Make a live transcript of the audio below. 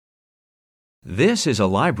This is a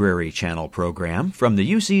Library Channel program from the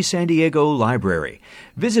UC San Diego Library.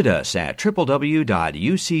 Visit us at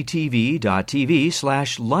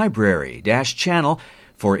www.uctv.tv/library-channel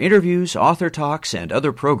for interviews, author talks, and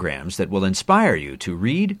other programs that will inspire you to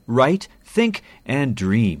read, write, think, and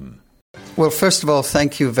dream. Well, first of all,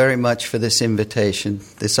 thank you very much for this invitation,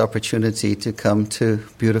 this opportunity to come to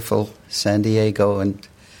beautiful San Diego and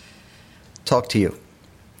talk to you.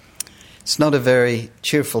 It's not a very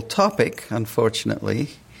cheerful topic, unfortunately.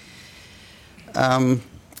 I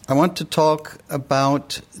want to talk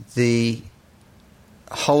about the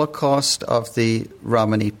Holocaust of the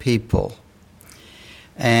Romani people.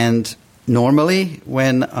 And normally,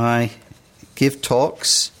 when I give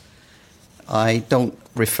talks, I don't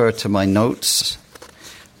refer to my notes.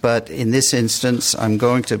 But in this instance, I'm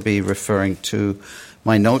going to be referring to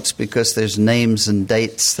my notes because there's names and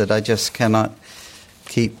dates that I just cannot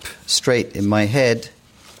keep straight in my head.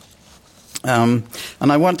 And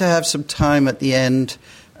I want to have some time at the end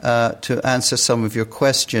to answer some of your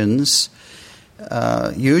questions.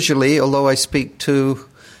 Usually, although I speak to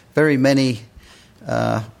very many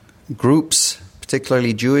groups,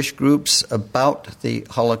 particularly Jewish groups, about the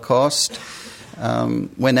Holocaust,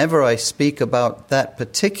 whenever I speak about that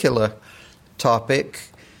particular topic,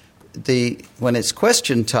 when it's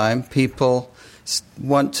question time, people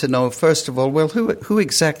want to know, first of all, well, who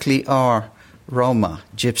exactly are Roma,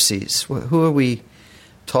 gypsies? Who are we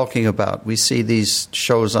talking about? We see these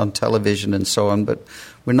shows on television and so on, but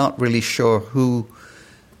we're not really sure who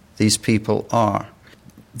these people are.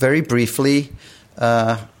 Very briefly,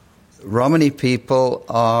 Romani people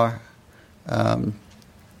are a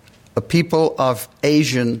people of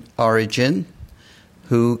Asian origin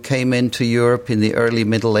who came into Europe in the early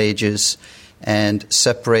Middle Ages and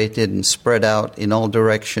separated and spread out in all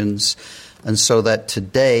directions, and so that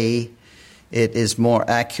today it is more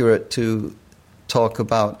accurate to talk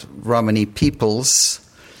about Romani peoples.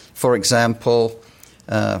 For example,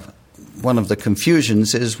 one of the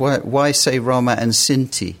confusions is why say Roma and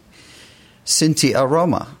Sinti? Sinti are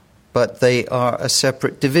Roma, but they are a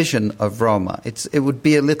separate division of Roma. It would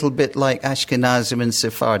be a little bit like Ashkenazim and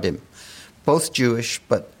Sephardim, both Jewish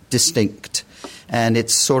but distinct. And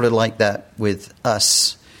it's sort of like that with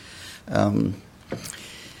us.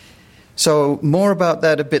 So more about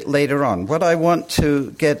that a bit later on. What I want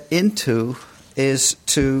to get into is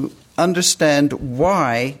to understand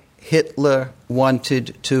why Hitler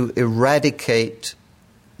wanted to eradicate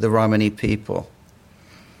the Romani people.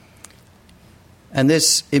 And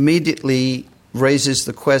this immediately raises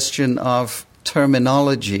the question of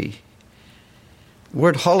terminology. The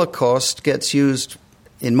word Holocaust gets used,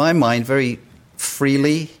 in my mind, very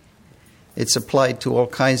freely. It's applied to all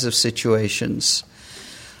kinds of situations.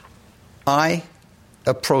 I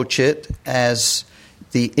approach it as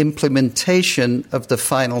the implementation of the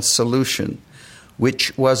final solution,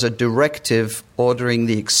 which was a directive ordering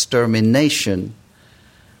the extermination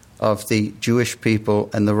of the Jewish people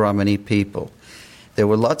and the Romani people. There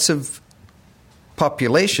were lots of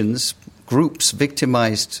populations, groups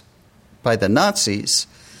victimized by the Nazis,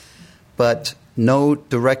 but no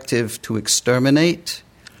directive to exterminate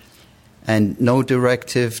and no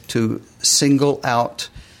directive to single out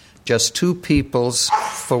just two peoples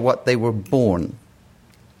for what they were born.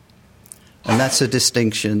 And that's a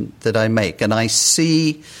distinction that I make. And I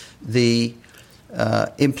see the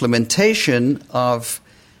implementation of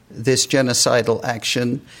this genocidal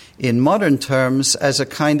action in modern terms as a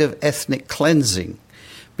kind of ethnic cleansing,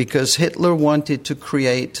 because Hitler wanted to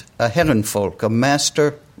create a Herrenvolk, a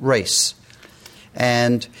master race.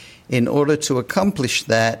 And in order to accomplish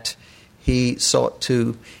that, he sought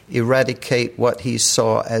to eradicate what he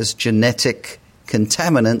saw as genetic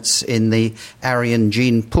contaminants in the Aryan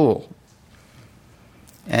gene pool.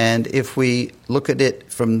 And if we look at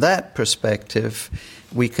it from that perspective,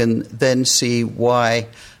 we can then see why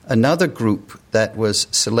another group that was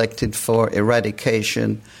selected for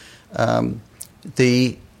eradication,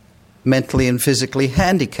 the mentally and physically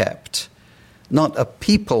handicapped, not a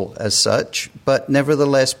people as such, but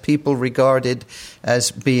nevertheless people regarded as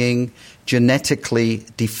being genetically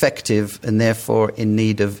defective and therefore in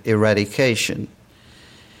need of eradication.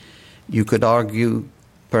 You could argue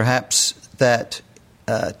perhaps that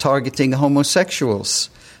targeting homosexuals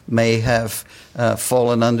may have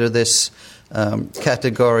fallen under this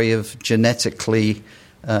category of genetically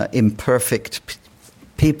imperfect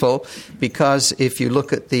people, because if you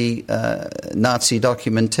look at the Nazi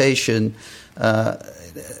documentation,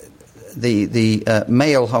 the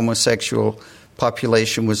male homosexual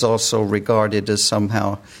population was also regarded as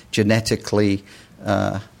somehow genetically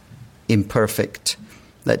imperfect.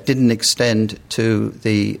 That didn't extend to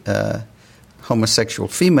the homosexual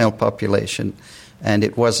female population, and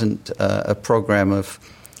it wasn't a program of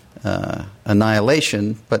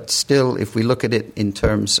annihilation, but still, if we look at it in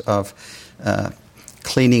terms of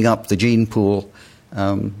cleaning up the gene pool,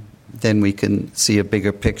 then we can see a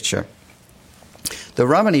bigger picture. The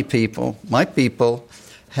Romani people, my people,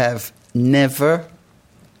 have never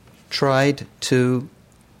tried to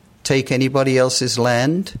take anybody else's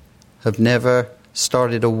land, have never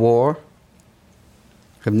started a war,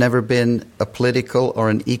 have never been a political or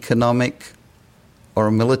an economic or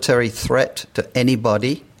a military threat to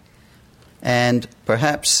anybody. And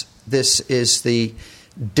perhaps this is the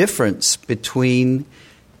difference between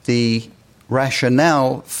the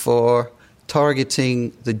rationale for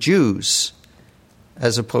targeting the Jews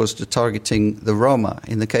as opposed to targeting the Roma.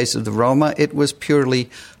 In the case of the Roma, it was purely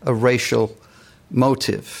a racial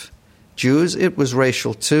motive. Jews, it was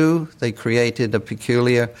racial too. They created a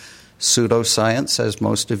peculiar pseudoscience, as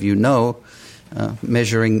most of you know,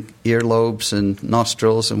 measuring earlobes and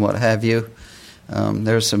nostrils and what have you.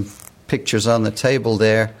 There's some pictures on the table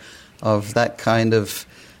there of that kind of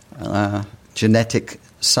genetic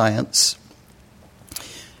science.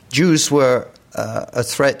 Jews were a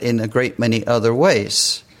threat in a great many other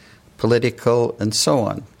ways, political and so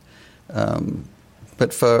on.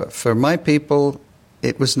 But for my people,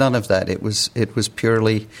 it was none of that. It was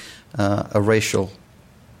purely a racial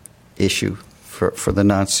issue for the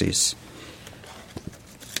Nazis.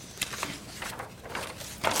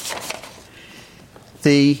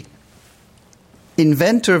 The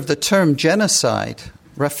inventor of the term genocide,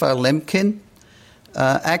 Raphael Lemkin,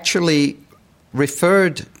 actually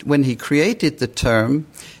referred, when he created the term,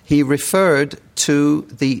 he referred to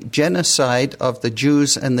the genocide of the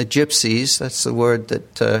Jews and the Gypsies, that's the word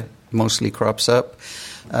that mostly crops up,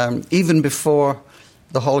 even before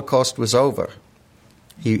the Holocaust was over.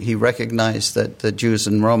 He recognized that the Jews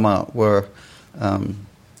and Roma were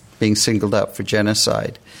being singled out for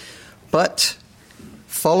genocide. But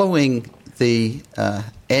following the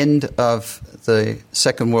end of the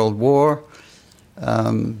Second World War,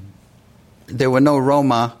 there were no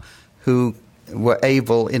Roma who were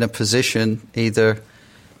able in a position, either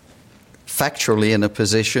factually in a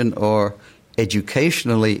position or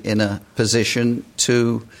educationally in a position,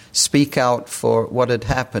 to speak out for what had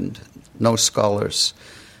happened. No scholars.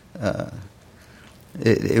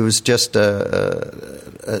 It was just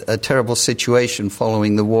a terrible situation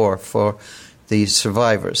following the war for the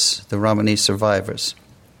survivors, the Romani survivors.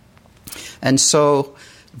 And so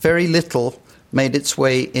very little made its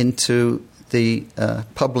way into the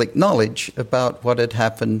public knowledge about what had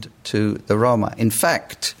happened to the Roma. In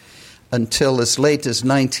fact, until as late as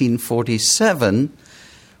 1947,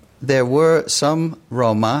 there were some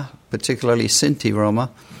Roma, particularly Sinti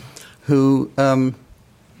Roma, who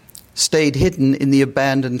stayed hidden in the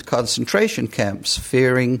abandoned concentration camps,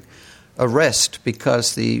 fearing arrest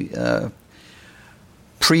because the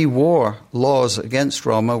pre-war laws against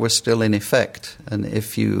Roma were still in effect. And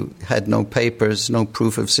if you had no papers, no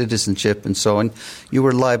proof of citizenship and so on, you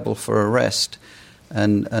were liable for arrest.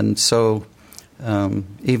 And so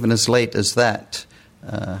even as late as that,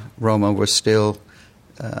 Roma were still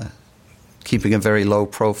keeping a very low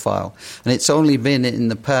profile. And it's only been in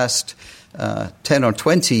the past 10 or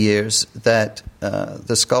 20 years that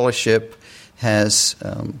the scholarship has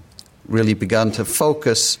really begun to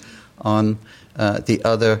focus on the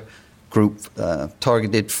other group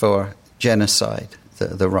targeted for genocide,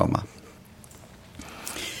 the Roma.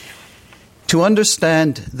 To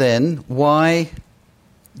understand then why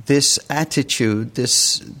this attitude,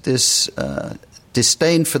 this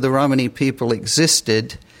disdain for the Romani people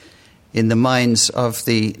existed in the minds of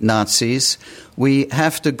the Nazis, we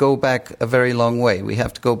have to go back a very long way. We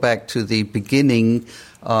have to go back to the beginning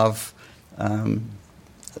of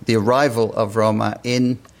the arrival of Roma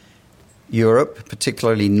in Europe,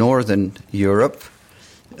 particularly Northern Europe.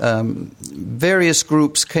 Various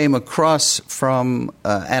groups came across from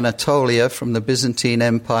Anatolia, from the Byzantine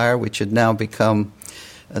Empire, which had now become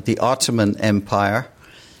the Ottoman Empire.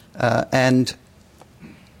 And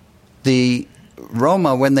the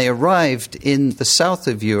Roma, when they arrived in the south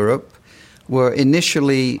of Europe, were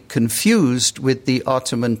initially confused with the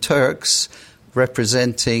Ottoman Turks,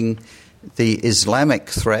 representing the Islamic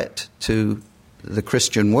threat to the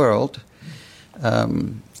Christian world.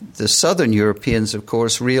 The southern Europeans, of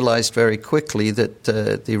course, realized very quickly that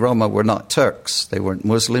the Roma were not Turks. They weren't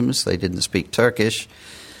Muslims. They didn't speak Turkish.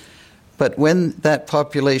 But when that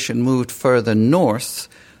population moved further north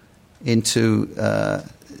into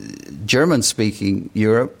German-speaking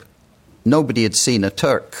Europe, nobody had seen a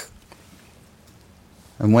Turk.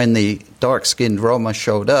 And when the dark-skinned Roma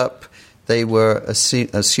showed up, they were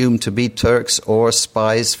assumed to be Turks or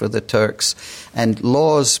spies for the Turks, and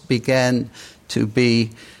laws began to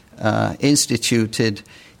be instituted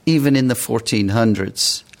even in the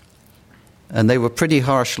 1400s. And they were pretty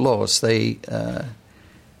harsh laws. They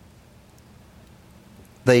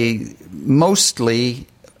mostly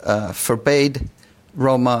forbade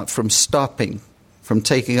Roma from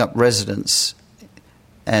taking up residence,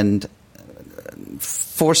 and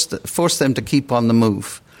forced them to keep on the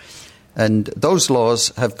move. And those laws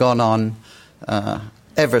have gone on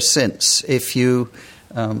ever since. If you,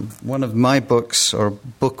 one of my books, or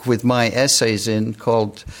book with my essays in,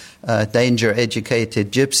 called Danger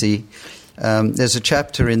Educated Gypsy, there's a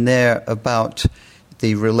chapter in there about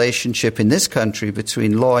the relationship in this country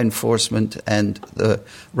between law enforcement and the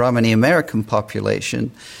Romani American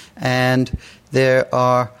population. And there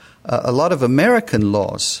are a lot of American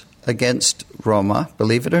laws against Roma,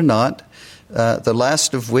 believe it or not, the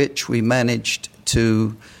last of which we managed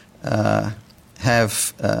to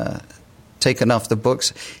have taken off the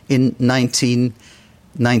books in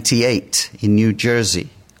 1998 in New Jersey.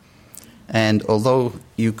 And although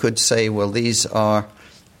you could say, well, these are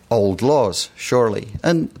old laws, surely,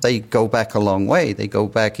 and they go back a long way. They go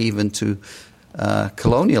back even to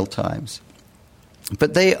colonial times.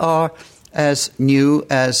 But they are as new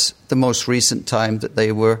as the most recent time that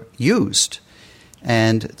they were used.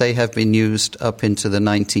 And they have been used up into the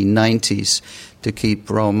 1990s to keep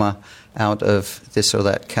Roma out of this or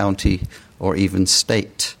that county or even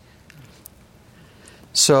state.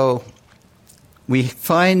 So we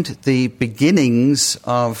find the beginnings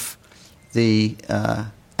of the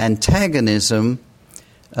antagonism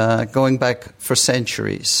going back for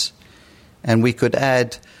centuries. And we could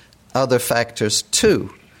add other factors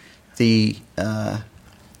too. The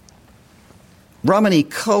Romani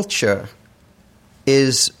culture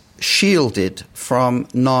is shielded from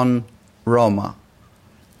non-Roma.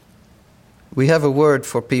 We have a word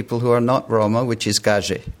for people who are not Roma, which is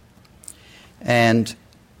gaje. And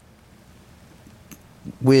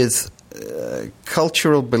with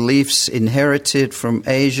cultural beliefs inherited from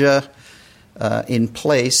Asia in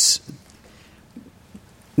place,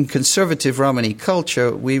 in conservative Romani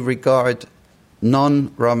culture, we regard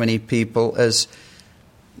non-Romani people as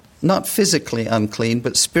not physically unclean,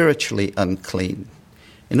 but spiritually unclean.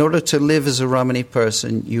 In order to live as a Romani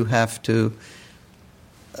person, you have to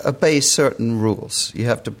obey certain rules. You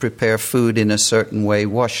have to prepare food in a certain way,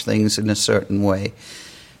 wash things in a certain way.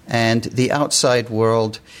 And the outside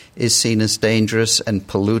world is seen as dangerous and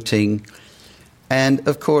polluting. And,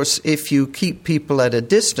 of course, if you keep people at a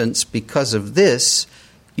distance because of this,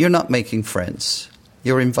 you're not making friends.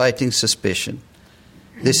 You're inviting suspicion.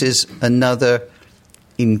 This is another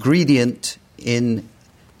ingredient in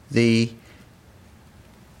the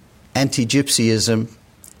anti-Gypsyism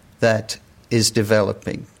that is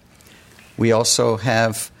developing. We also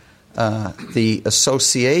have the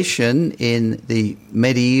association in the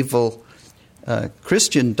medieval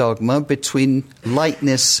Christian dogma between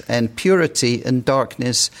lightness and purity and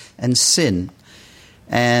darkness and sin.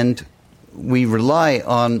 And we rely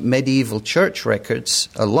on medieval church records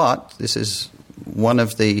a lot. This is one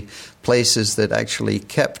of the places that actually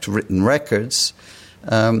kept written records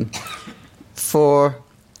for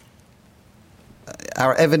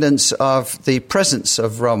our evidence of the presence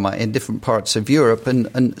of Roma in different parts of Europe.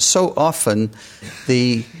 And so often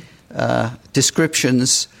the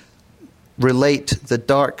descriptions relate the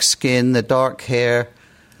dark skin, the dark hair,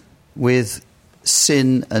 with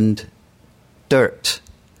sin and dirt.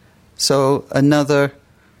 So another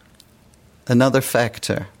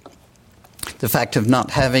factor. The fact of not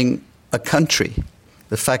having a country,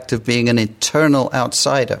 the fact of being an eternal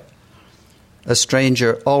outsider, a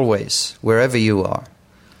stranger always, wherever you are.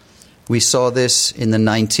 We saw this in the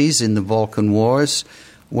 90s in the Balkan Wars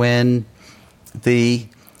when the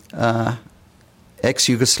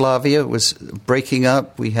ex-Yugoslavia was breaking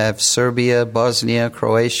up. We have Serbia, Bosnia,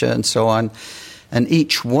 Croatia, and so on, and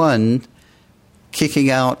each one kicking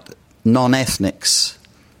out non-ethnics.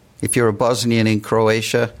 If you're a Bosnian in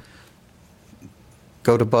Croatia,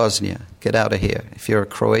 go to Bosnia, get out of here. If you're a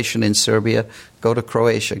Croatian in Serbia, go to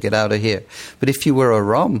Croatia, get out of here. But if you were a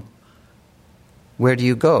Rom, where do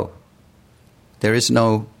you go? There is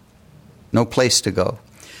no place to go.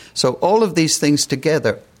 So all of these things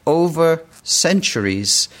together over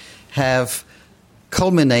centuries have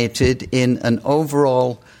culminated in an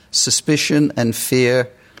overall suspicion and fear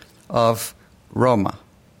of Roma.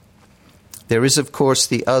 There is, of course,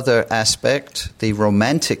 the other aspect, the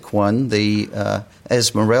romantic one, the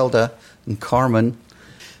Esmeralda and Carmen,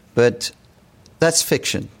 but that's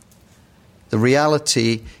fiction. The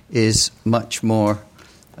reality is much more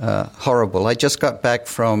horrible. I just got back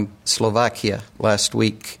from Slovakia last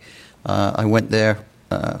week. I went there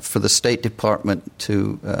for the State Department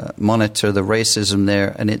to monitor the racism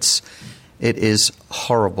there, and it is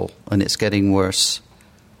horrible, and it's getting worse.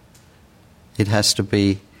 It has to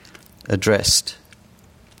be addressed.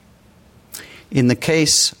 In the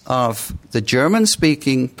case of the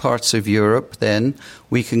German-speaking parts of Europe, then,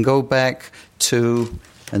 we can go back to,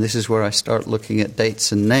 and this is where I start looking at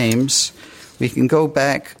dates and names, we can go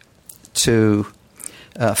back to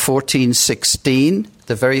 1416.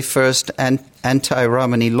 The very first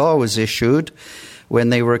anti-Romany law was issued when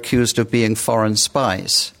they were accused of being foreign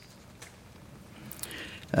spies.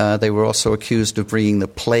 They were also accused of bringing the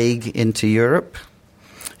plague into Europe.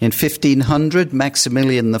 In 1500,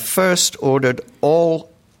 Maximilian I ordered all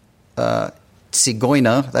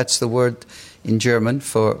Zigeuner, that's the word in German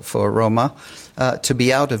for Roma, to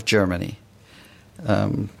be out of Germany.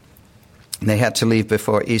 They had to leave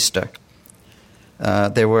before Easter.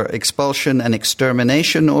 There were expulsion and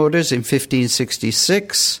extermination orders in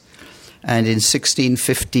 1566, and in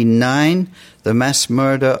 1659, the mass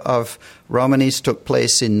murder of Romanis took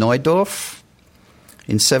place in Neudorf.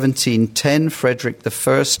 In 1710, Frederick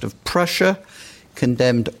I of Prussia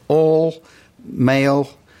condemned all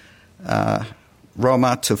male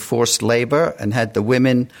Roma to forced labor and had the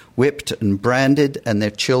women whipped and branded and their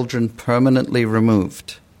children permanently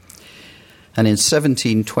removed. And in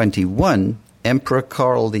 1721, Emperor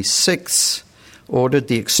Karl VI ordered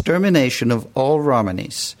the extermination of all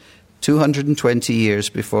Romanis, 220 years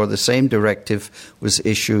before the same directive was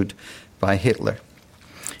issued by Hitler.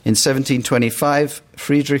 In 1725,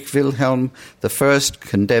 Friedrich Wilhelm I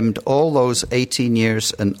condemned all those 18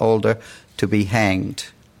 years and older to be hanged.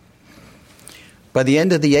 By the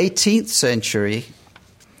end of the 18th century,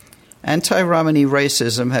 anti-Romany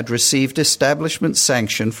racism had received establishment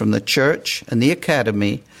sanction from the Church and the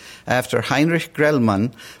Academy after Heinrich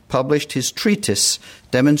Grellmann published his treatise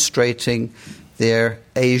demonstrating their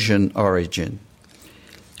Asian origin.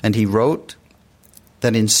 And he wrote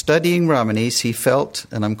that in studying Romanis, he felt,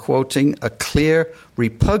 and I'm quoting, a clear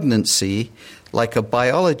repugnancy like a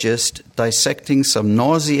biologist dissecting some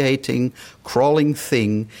nauseating, crawling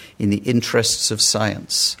thing in the interests of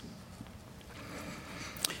science.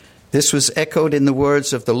 This was echoed in the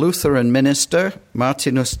words of the Lutheran minister,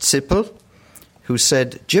 Martinus Zippel, who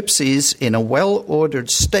said, "Gypsies in a well-ordered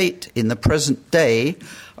state in the present day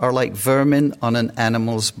are like vermin on an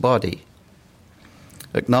animal's body."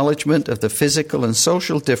 Acknowledgement of the physical and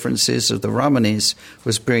social differences of the Romanis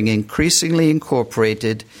was being increasingly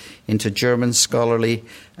incorporated into German scholarly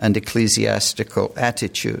and ecclesiastical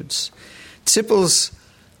attitudes. Zippel's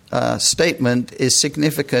statement is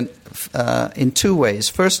significant in two ways.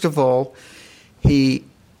 First of all, he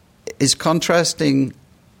is contrasting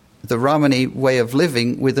the Romani way of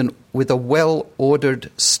living with a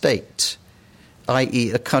well-ordered state,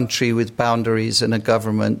 i.e. a country with boundaries and a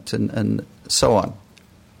government and so on.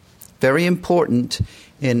 Very important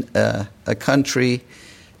in a country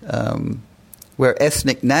where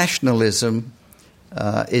ethnic nationalism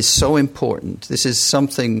is so important. This is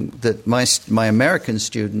something that my American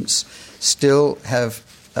students still have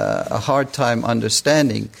a hard time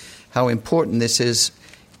understanding, how important this is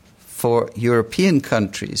for European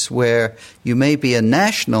countries, where you may be a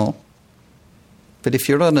national, but if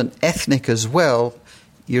you're not an ethnic as well,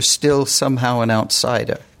 you're still somehow an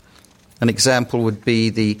outsider. An example would be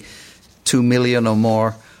the 2 million or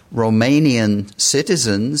more Romanian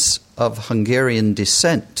citizens of Hungarian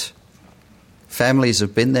descent. Families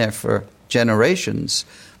have been there for generations,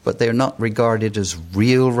 but they're not regarded as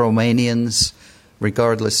real Romanians,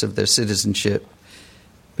 regardless of their citizenship,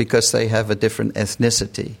 because they have a different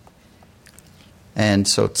ethnicity. And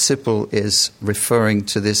so Zippel is referring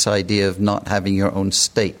to this idea of not having your own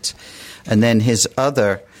state. And then the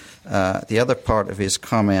other part of his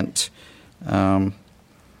comment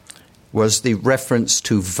was the reference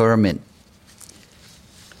to vermin.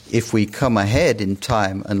 If we come ahead in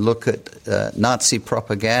time and look at Nazi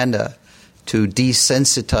propaganda to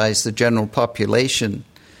desensitize the general population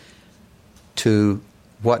to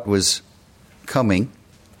what was coming,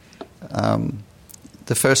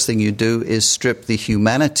 the first thing you do is strip the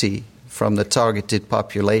humanity from the targeted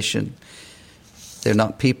population. They're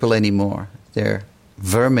not people anymore. They're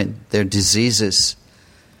vermin. They're diseases,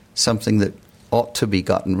 something that ought to be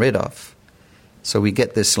gotten rid of. So we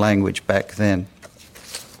get this language back then.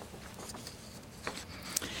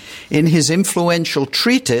 In his influential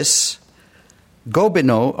treatise,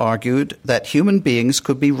 Gobineau argued that human beings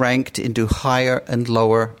could be ranked into higher and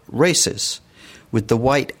lower races, with the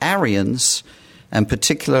white Aryans and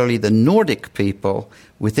particularly the Nordic people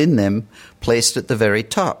within them, placed at the very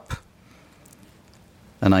top.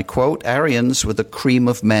 And I quote, Aryans were the cream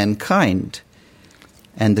of mankind,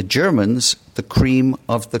 and the Germans the cream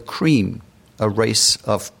of the cream, a race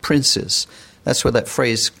of princes. That's where that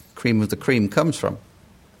phrase, cream of the cream, comes from.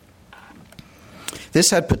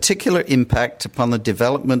 This had particular impact upon the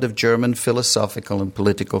development of German philosophical and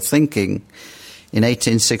political thinking. In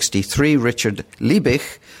 1863, Richard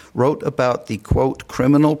Liebig wrote about the, quote,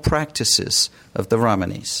 criminal practices of the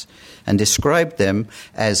Ramanies and described them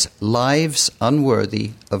as lives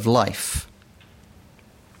unworthy of life.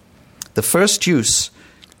 The first use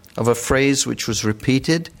of a phrase which was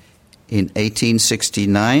repeated in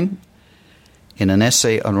 1869 in an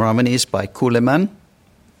essay on Ramanies by Kuhlemann,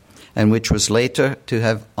 and which was later to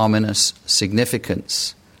have ominous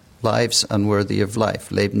significance. Lives unworthy of life,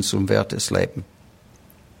 lebensunwertes Leben.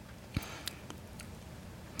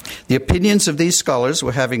 The opinions of these scholars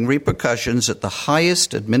were having repercussions at the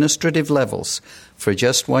highest administrative levels, for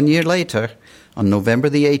just 1 year later, on November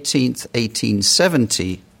the 18th,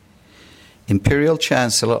 1870, Imperial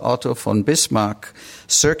Chancellor Otto von Bismarck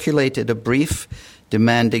circulated a brief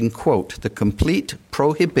demanding, quote, the complete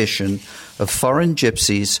prohibition of foreign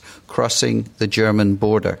gypsies crossing the German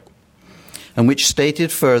border, and which stated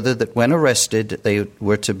further that when arrested, they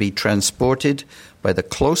were to be transported by the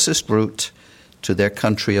closest route to their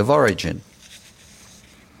country of origin.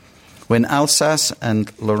 When Alsace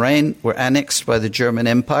and Lorraine were annexed by the German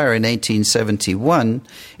Empire in 1871,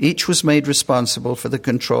 each was made responsible for the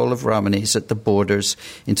control of Ramanies at the borders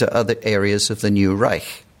into other areas of the new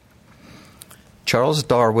Reich. Charles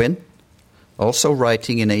Darwin, also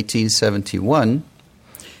writing in 1871,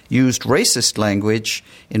 used racist language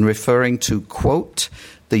in referring to, quote,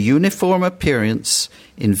 the uniform appearance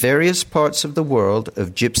in various parts of the world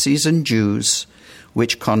of gypsies and Jews,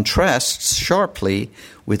 which contrasts sharply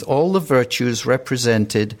with all the virtues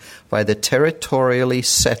represented by the territorially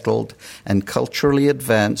settled and culturally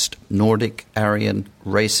advanced Nordic Aryan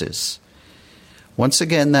races. Once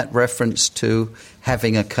again, that reference to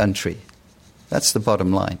having a country. That's the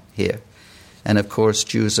bottom line here. And of course,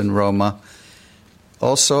 Jews and Roma,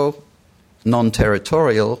 also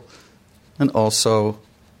non-territorial and also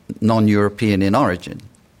non-European in origin.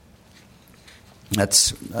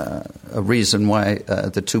 That's a reason why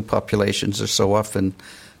the two populations are so often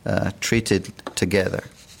treated together.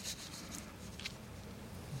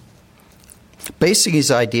 Basing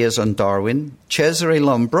his ideas on Darwin, Cesare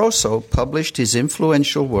Lombroso published his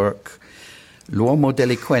influential work, L'uomo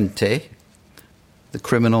delinquente, the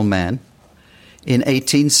criminal man, in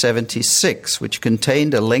 1876, which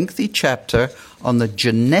contained a lengthy chapter on the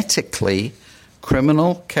genetically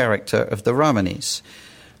criminal character of the Ramanies,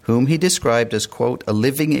 whom he described as, quote, a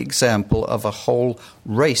living example of a whole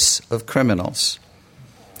race of criminals.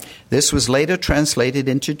 This was later translated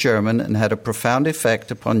into German and had a profound effect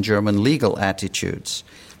upon German legal attitudes.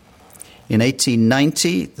 In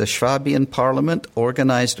 1890, the Swabian Parliament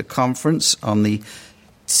organized a conference on the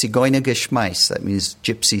Zigeunergeschmeiß, that means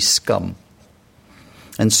gypsy scum,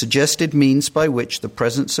 and suggested means by which the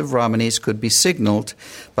presence of Ramanies could be signaled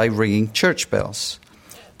by ringing church bells.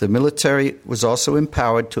 The military was also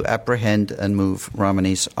empowered to apprehend and move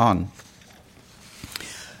Ramanies on.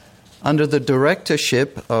 Under the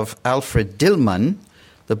directorship of Alfred Dillmann,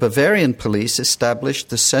 the Bavarian police established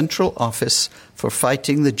the Central Office for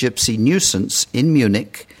Fighting the Gypsy Nuisance in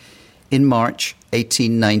Munich in March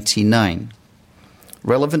 1899.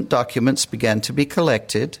 Relevant documents began to be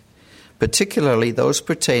collected, particularly those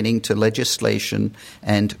pertaining to legislation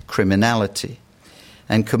and criminality,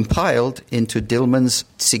 and compiled into Dillmann's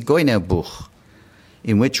Zigeunerbuch,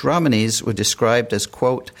 in which Ramanies were described as,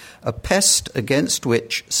 quote, a pest against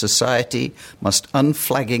which society must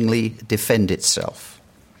unflaggingly defend itself.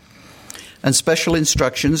 And special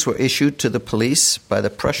instructions were issued to the police by the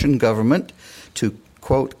Prussian government to,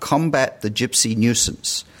 quote, combat the gypsy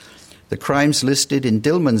nuisance. The crimes listed in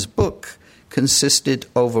Dillmann's book consisted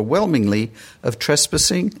overwhelmingly of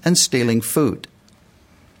trespassing and stealing food.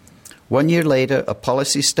 1 year later, a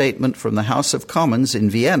policy statement from the House of Commons in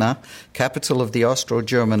Vienna, capital of the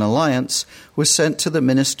Austro-German alliance, was sent to the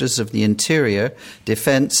ministers of the Interior,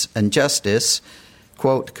 Defense, and Justice,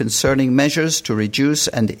 quote, concerning measures to reduce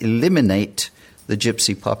and eliminate the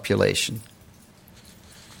gypsy population.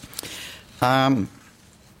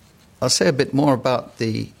 I'll say a bit more about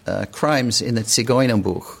the crimes in the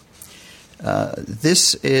Zigeunerbuch.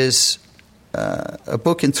 This is a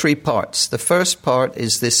book in 3 parts. The first part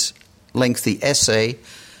is this lengthy essay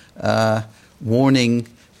warning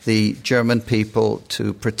the German people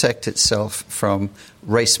to protect itself from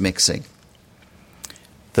race mixing.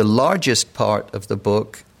 The largest part of the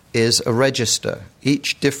book is a register.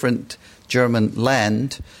 Each different German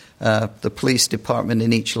land, the police department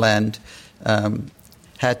in each land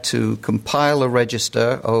had to compile a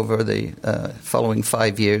register over the following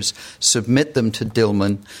 5 years, submit them to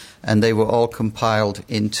Dillman, and they were all compiled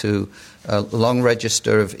into a long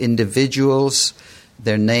register of individuals,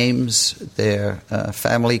 their names, their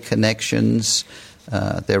family connections,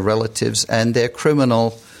 their relatives, and their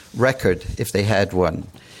criminal record, if they had one.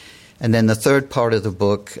 And then the third part of the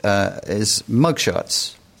book is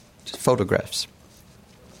mugshots, photographs.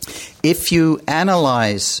 If you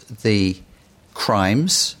analyze the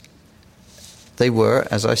crimes, they were,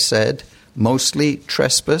 as I said, mostly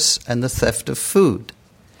trespass and the theft of food.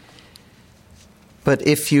 But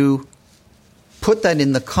if you put that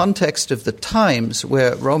in the context of the times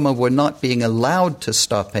where Roma were not being allowed to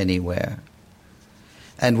stop anywhere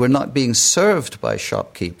and were not being served by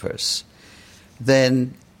shopkeepers,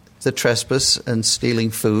 then the trespass and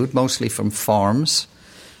stealing food, mostly from farms,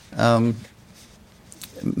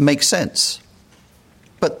 makes sense.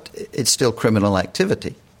 But it's still criminal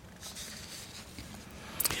activity.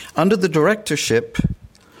 Under the directorship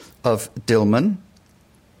of Dillman,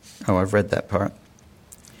 I've read that part,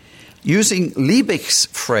 using Liebich's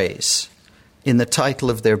phrase in the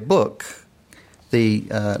title of their book, The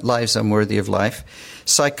Lives Unworthy of Life,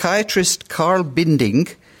 psychiatrist Karl Binding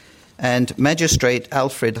and magistrate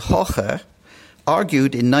Alfred Hocher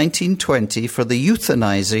argued in 1920 for the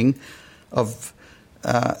euthanizing of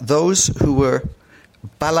those who were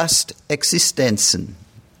Ballast Existenzen,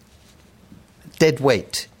 dead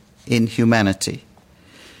weight in humanity.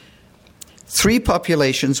 3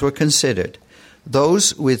 populations were considered: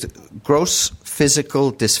 those with gross physical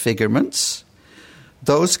disfigurements,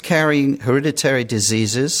 those carrying hereditary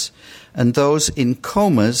diseases, and those in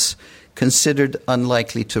comas considered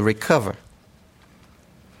unlikely to recover.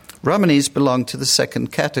 Romanis belonged to the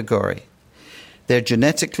second category, their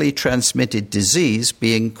genetically transmitted disease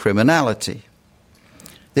being criminality.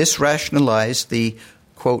 This rationalized the,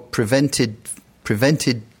 quote, prevented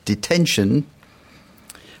detention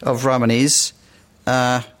of Romanis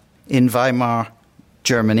in Weimar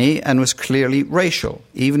Germany, and was clearly racial.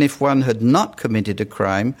 Even if one had not committed a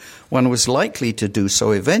crime, one was likely to do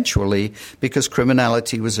so eventually because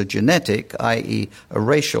criminality was a genetic, i.e. a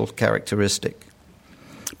racial characteristic.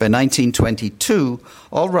 By 1922,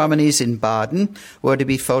 all Romanis in Baden were to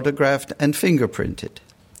be photographed and fingerprinted.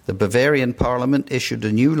 The Bavarian parliament issued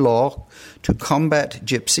a new law to combat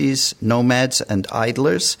gypsies, nomads, and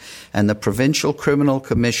idlers, and the Provincial Criminal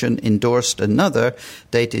Commission endorsed another,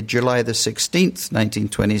 dated July the 16th,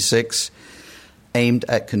 1926, aimed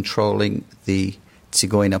at controlling the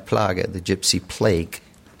Zigeunerplage, the gypsy plague.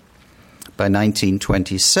 By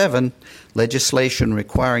 1927, legislation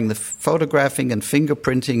requiring the photographing and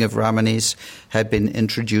fingerprinting of Romanis had been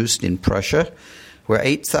introduced in Prussia, where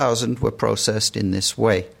 8,000 were processed in this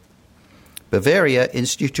way. Bavaria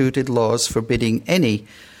instituted laws forbidding any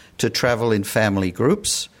to travel in family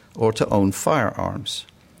groups or to own firearms.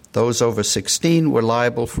 Those over 16 were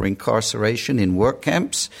liable for incarceration in work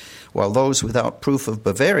camps, while those without proof of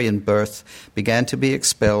Bavarian birth began to be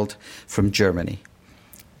expelled from Germany.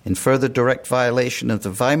 In further direct violation of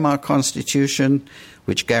the Weimar Constitution,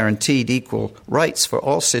 which guaranteed equal rights for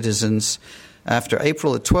all citizens, after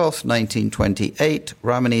April 12, 1928,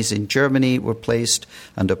 Romanis in Germany were placed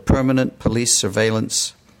under permanent police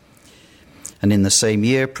surveillance. And in the same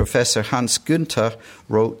year, Professor Hans Günther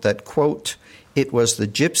wrote that, quote, "It was the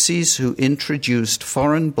gypsies who introduced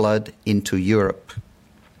foreign blood into Europe."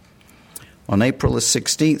 On April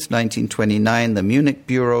 16, 1929, the Munich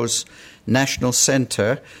Bureau's National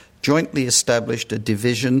Center jointly established a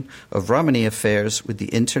division of Romani affairs with the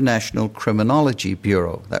International Criminology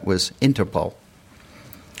Bureau, that was Interpol.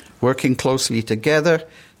 Working closely together,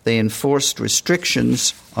 they enforced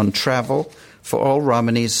restrictions on travel for all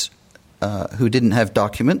Romanis who didn't have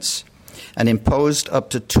documents, and imposed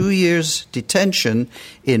up to 2 years detention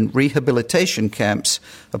in rehabilitation camps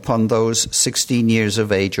upon those 16 years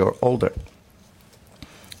of age or older.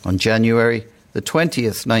 On January the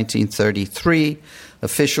 20th, 1933,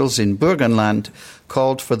 officials in Burgenland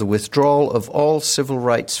called for the withdrawal of all civil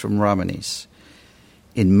rights from Romanis.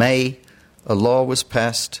 In May, a law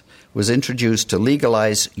was introduced to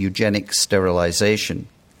legalize eugenic sterilization.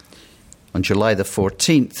 On July the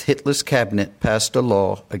 14th, Hitler's cabinet passed a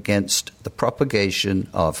law against the propagation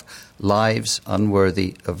of lives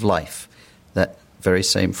unworthy of life, that very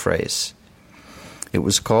same phrase. It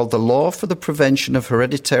was called the Law for the Prevention of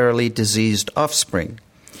Hereditarily Diseased Offspring,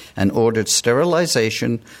 and ordered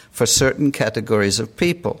sterilization for certain categories of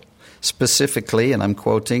people, specifically, and I'm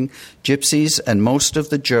quoting, Gypsies and most of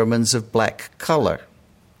the Germans of black color.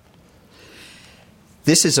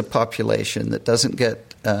 This is a population that doesn't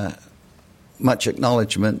get much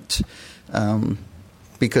acknowledgement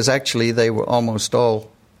because actually they were almost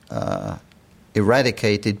all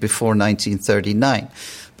eradicated before 1939.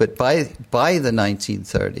 But by the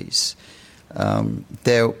 1930s,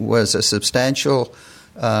 there was a substantial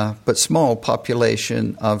but small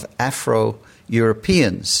population of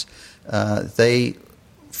Afro-Europeans. They,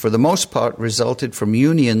 for the most part, resulted from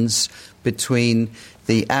unions between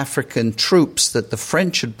the African troops that the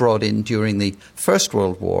French had brought in during the First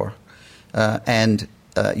World War and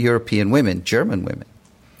European women, German women.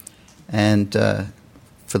 And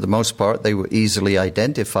for the most part, they were easily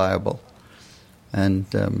identifiable. And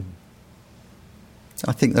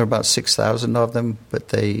I think there are about 6,000 of them, but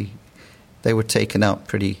they were taken out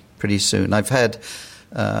pretty soon. I've had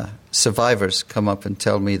survivors come up and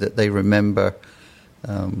tell me that they remember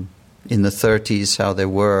in the 30s how there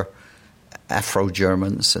were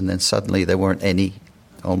Afro-Germans, and then suddenly there weren't any,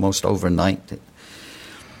 almost overnight.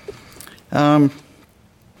 Other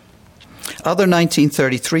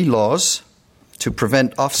 1933 laws to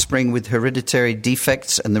prevent offspring with hereditary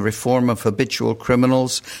defects and the reform of habitual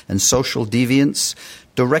criminals and social deviants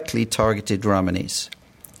directly targeted Romanies.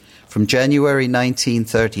 From January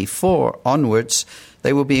 1934 onwards,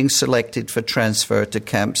 they were being selected for transfer to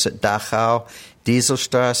camps at Dachau,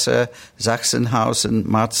 Dieselstrasse, Sachsenhausen,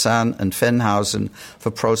 Marzahn, and Fennhausen for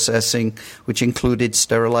processing, which included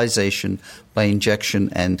sterilization by injection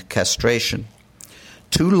and castration.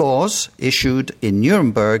 2 laws issued in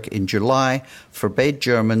Nuremberg in July forbade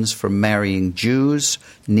Germans from marrying Jews,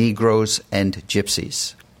 Negroes, and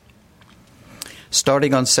Gypsies.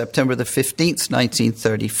 Starting on September the 15th,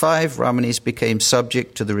 1935, Romanies became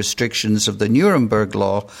subject to the restrictions of the Nuremberg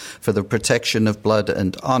Law for the Protection of Blood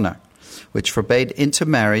and Honor, which forbade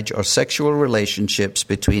intermarriage or sexual relationships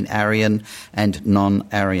between Aryan and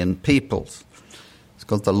non-Aryan peoples. It's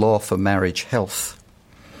called the Law for Marriage Health.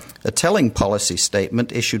 A telling policy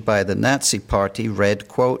statement issued by the Nazi Party read,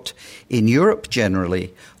 quote, "In Europe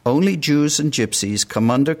generally, only Jews and Gypsies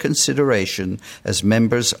come under consideration as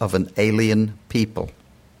members of an alien people."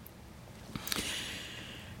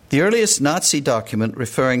 The earliest Nazi document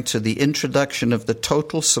referring to the introduction of the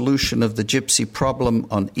total solution of the Gypsy problem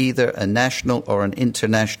on either a national or an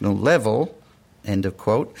international level, end of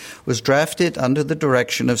quote, was drafted under the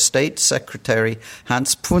direction of State Secretary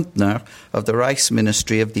Hans Pfundner of the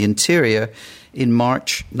Reichsministry of the Interior in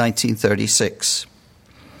March 1936.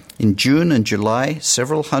 In June and July,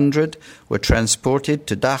 several hundred were transported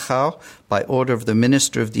to Dachau by order of the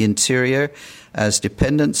Minister of the Interior as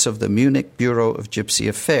dependents of the Munich Bureau of Gypsy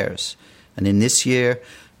Affairs. And in this year,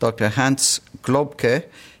 Dr. Hans Globke,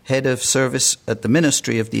 head of service at the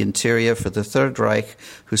Ministry of the Interior for the Third Reich,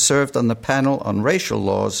 who served on the panel on racial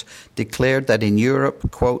laws, declared that in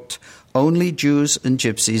Europe, quote, "only Jews and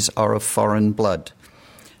Gypsies are of foreign blood."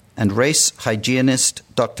 And race hygienist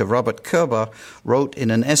Dr. Robert Körber wrote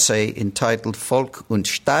in an essay entitled Volk und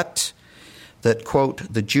Stadt that,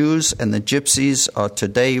 quote, "the Jews and the Gypsies are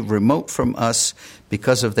today remote from us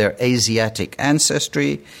because of their Asiatic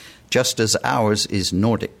ancestry, just as ours is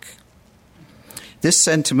Nordic." This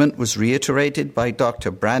sentiment was reiterated by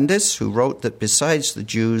Dr. Brandis, who wrote that besides the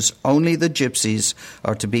Jews, only the Gypsies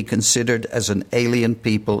are to be considered as an alien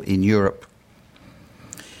people in Europe.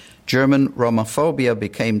 German Romophobia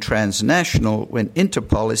became transnational when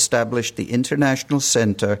Interpol established the International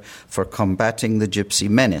Center for Combating the Gypsy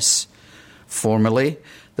Menace, formerly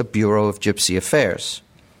the Bureau of Gypsy Affairs.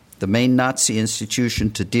 The main Nazi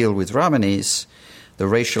institution to deal with Romanies, the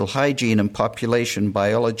Racial Hygiene and Population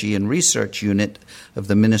Biology and Research Unit of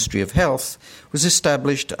the Ministry of Health, was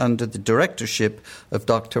established under the directorship of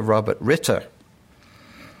Dr. Robert Ritter.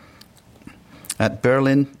 At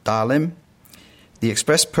Berlin-Dahlem, the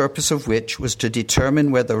express purpose of which was to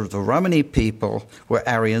determine whether the Romani people were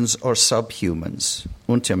Aryans or subhumans,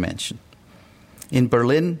 Untermenschen. In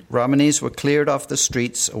Berlin, Romanis were cleared off the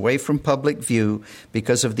streets away from public view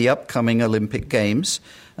because of the upcoming Olympic Games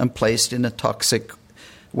and placed in a toxic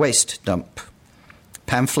waste dump.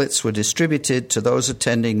 Pamphlets were distributed to those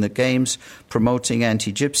attending the Games promoting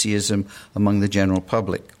anti-Gypsyism among the general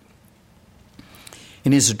public.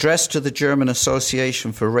 In his address to the German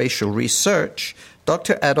Association for Racial Research,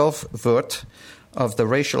 Dr. Adolf Wirth of the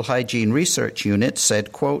Racial Hygiene Research Unit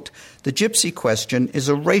said, quote, "The Gypsy question is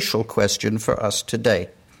a racial question for us today.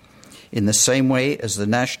 In the same way as the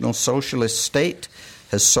National Socialist State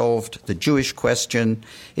has solved the Jewish question,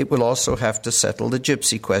 it will also have to settle the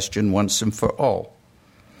Gypsy question once and for all.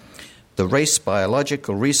 The race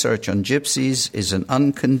biological research on gypsies is an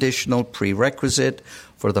unconditional prerequisite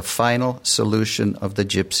for the final solution of the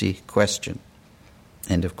gypsy question.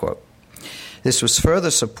 End of quote. This was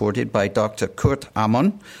further supported by Dr. Kurt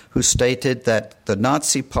Amann, who stated that the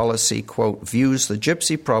Nazi policy, quote, views the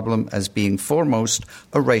gypsy problem as being foremost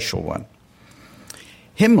a racial one.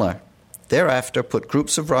 Himmler thereafter put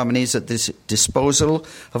groups of Romanies at the disposal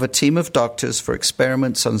of a team of doctors for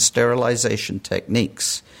experiments on sterilization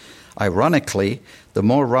techniques. Ironically, the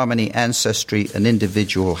more Romani ancestry an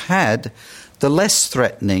individual had, the less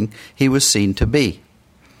threatening he was seen to be.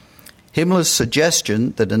 Himmler's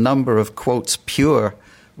suggestion that a number of, quotes, pure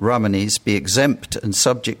Romanis be exempt and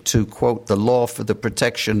subject to, quote, the law for the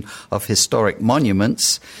protection of historic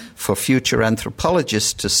monuments for future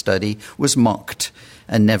anthropologists to study was mocked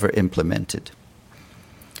and never implemented.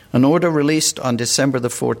 An order released on December the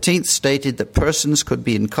 14th stated that persons could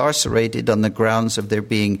be incarcerated on the grounds of their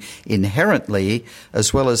being inherently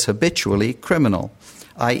as well as habitually criminal,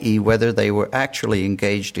 i.e. whether they were actually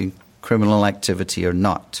engaged in criminal activity or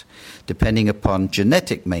not, depending upon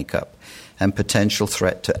genetic makeup and potential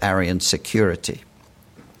threat to Aryan security.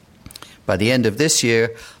 By the end of this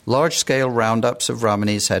year, large-scale roundups of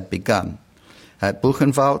Romanis had begun. At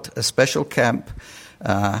Buchenwald, a special camp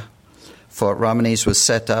for Romanis was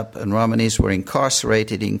set up, and Romanis were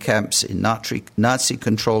incarcerated in camps in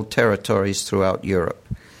Nazi-controlled territories throughout Europe.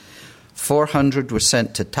 400 were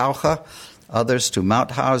sent to Taucha, others to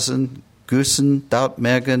Mauthausen, Güssen,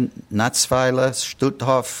 Dautmergen, Natzweiler,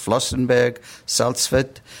 Stutthof, Flossenberg,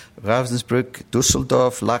 Salzwedel, Ravensbrück,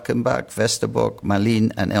 Düsseldorf, Lackenbach, Westerbork,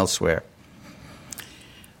 Malin, and elsewhere.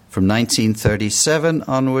 From 1937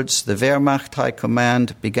 onwards, the Wehrmacht High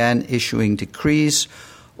Command began issuing decrees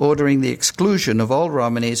ordering the exclusion of all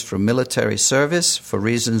Romanis from military service for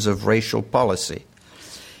reasons of racial policy.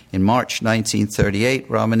 In March 1938,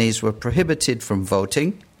 Romanis were prohibited from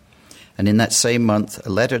voting, and in that same month, a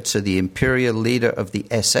letter to the imperial leader of the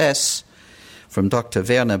SS from Dr.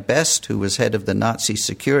 Werner Best, who was head of the Nazi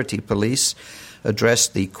security police,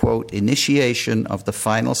 addressed the, quote, initiation of the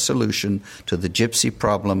final solution to the gypsy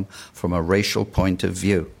problem from a racial point of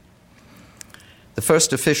view. The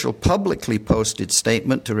first official publicly posted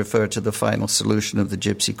statement to refer to the final solution of the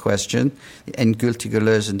gypsy question, the endgültige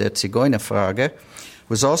Lösung der Zigeunerfrage,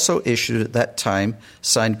 was also issued at that time,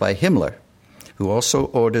 signed by Himmler, who also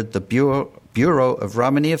ordered the Bureau of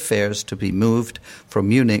Romani Affairs to be moved from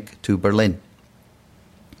Munich to Berlin.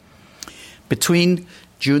 Between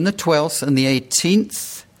June the 12th and the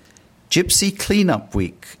 18th, Gypsy Cleanup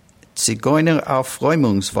Week, Zigeuner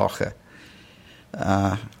Aufräumungswoche,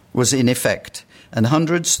 was in effect, and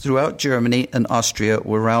hundreds throughout Germany and Austria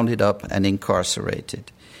were rounded up and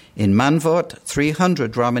incarcerated. In Manwort,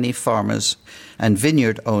 300 Romani farmers and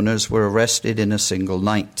vineyard owners were arrested in a single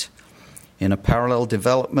night. In a parallel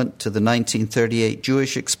development to the 1938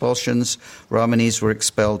 Jewish expulsions, Romanis were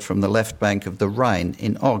expelled from the left bank of the Rhine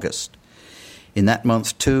in August. In that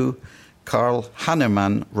month, too, Karl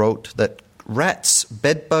Hannemann wrote that rats,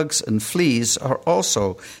 bedbugs, and fleas are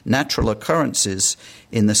also natural occurrences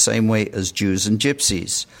in the same way as Jews and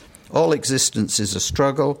gypsies. All existence is a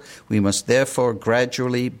struggle. We must therefore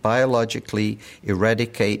gradually, biologically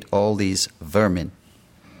eradicate all these vermin.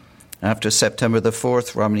 After September the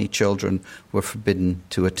 4th, Romani children were forbidden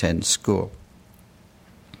to attend school.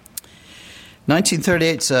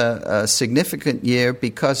 1938 is a significant year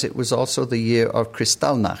because it was also the year of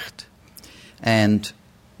Kristallnacht. And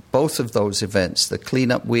both of those events, the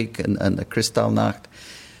Cleanup Week and the Kristallnacht,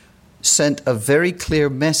 sent a very clear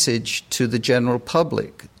message to the general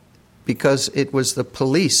public because it was the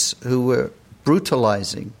police who were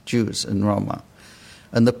brutalizing Jews and Roma.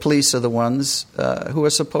 And the police are the ones who are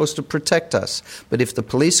supposed to protect us. But if the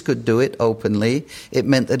police could do it openly, it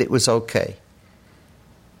meant that it was okay.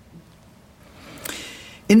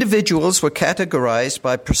 Individuals were categorized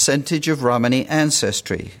by percentage of Romani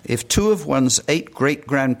ancestry. If 2 of one's 8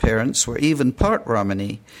 great-grandparents were even part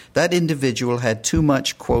Romani, that individual had too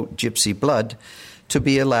much, quote, gypsy blood to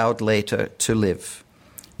be allowed later to live.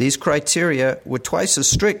 These criteria were twice as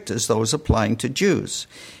strict as those applying to Jews.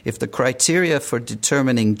 If the criteria for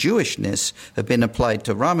determining Jewishness had been applied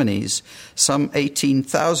to Romanis, some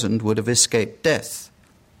 18,000 would have escaped death.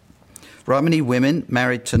 Romani women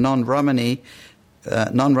married to non-Romani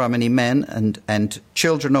men and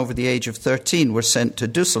children over the age of 13 were sent to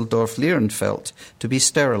Düsseldorf-Lierenfeld to be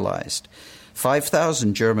sterilized.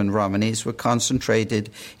 5,000 German Romanis were concentrated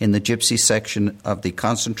in the gypsy section of the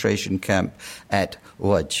concentration camp at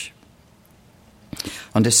Łódź.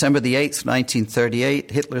 On December the 8th,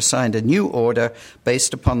 1938, Hitler signed a new order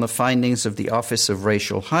based upon the findings of the Office of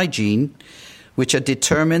Racial Hygiene, which had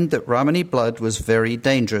determined that Romany blood was very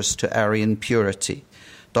dangerous to Aryan purity.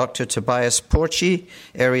 Dr. Tobias Porci,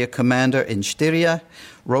 area commander in Styria,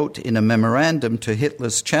 wrote in a memorandum to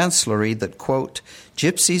Hitler's chancellery that, quote,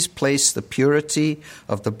 gypsies place the purity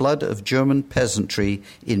of the blood of German peasantry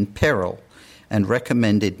in peril, and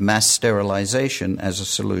recommended mass sterilization as a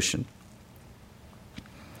solution.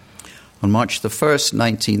 On March the 1st,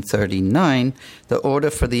 1939, the order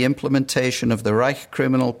for the implementation of the Reich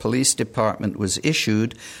Criminal Police Department was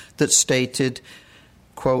issued that stated,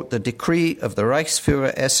 quote, the decree of the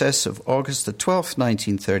Reichsführer SS of August the 12th,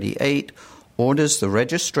 1938, orders the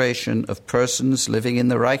registration of persons living in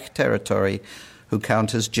the Reich territory who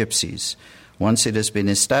count as gypsies. Once it has been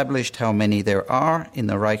established how many there are in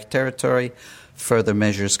the Reich territory, further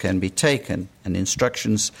measures can be taken, and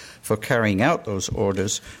instructions for carrying out those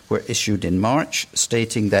orders were issued in March,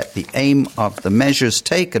 stating that the aim of the measures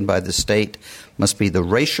taken by the state must be the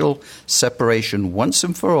racial separation once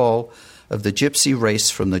and for all of the gypsy race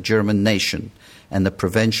from the German nation and the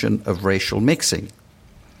prevention of racial mixing.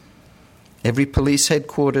 Every police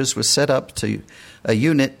headquarters was set up to a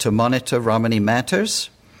unit to monitor Romany matters,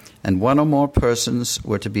 and one or more persons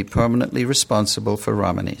were to be permanently responsible for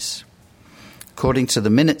Romanies. According to the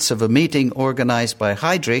minutes of a meeting organized by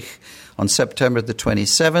Heydrich on September the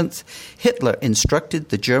 27th, Hitler instructed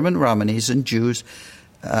the German Romanies and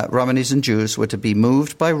Jews were to be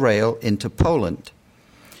moved by rail into Poland.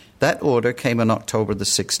 That order came on October the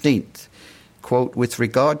 16th. Quote, with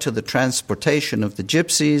regard to the transportation of the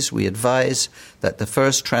gypsies, we advise that the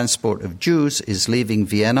first transport of Jews is leaving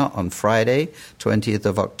Vienna on Friday, 20th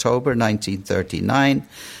of October, 1939,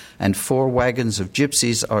 and 4 wagons of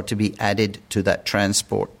gypsies are to be added to that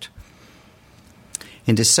transport.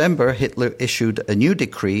 In December, Hitler issued a new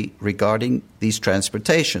decree regarding these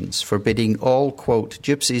transportations, forbidding all, quote,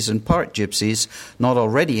 gypsies and part gypsies not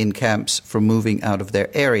already in camps from moving out of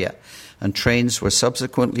their area, and trains were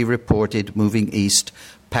subsequently reported moving east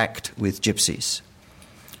packed with gypsies.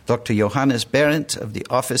 Dr. Johannes Berendt of the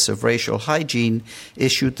Office of Racial Hygiene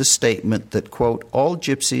issued the statement that, quote, all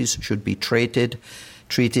gypsies should be treated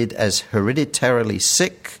as hereditarily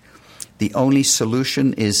sick. The only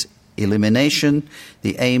solution is elimination.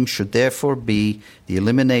 The aim should therefore be the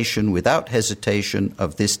elimination without hesitation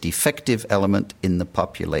of this defective element in the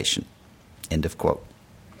population. End of quote.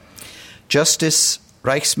 Justice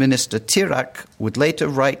Reichsminister Tirak would later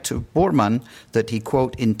write to Bormann that he,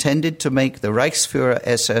 quote, intended to make the Reichsführer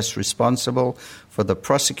SS responsible for the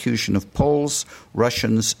prosecution of Poles,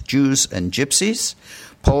 Russians, Jews, and Gypsies.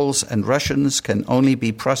 Poles and Russians can only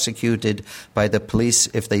be prosecuted by the police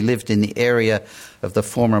if they lived in the area of the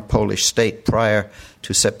former Polish state prior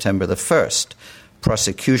to September the 1st.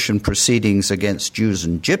 Prosecution proceedings against Jews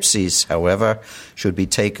and Gypsies, however, should be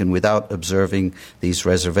taken without observing these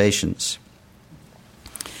reservations.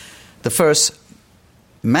 The first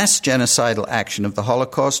mass genocidal action of the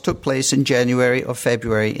Holocaust took place in January or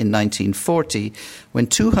February in 1940, when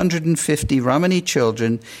 250 Romani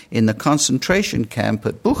children in the concentration camp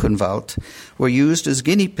at Buchenwald were used as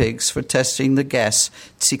guinea pigs for testing the gas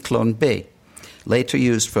Zyklon B, later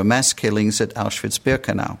used for mass killings at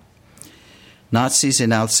Auschwitz-Birkenau. Nazis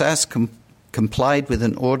in Alsace complied with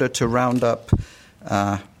an order to round up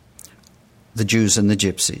the Jews and the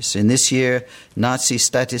Gypsies. In this year, Nazi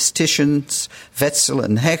statisticians Wetzel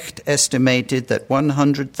and Hecht estimated that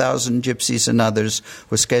 100,000 Gypsies and others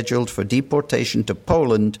were scheduled for deportation to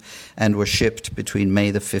Poland and were shipped between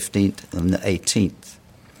May the 15th and the 18th.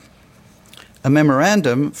 A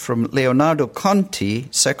memorandum from Leonardo Conti,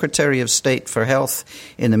 Secretary of State for Health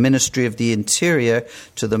in the Ministry of the Interior,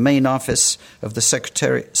 to the main office of the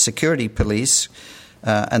Security Police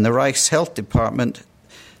and the Reichshealth Department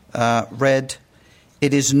read,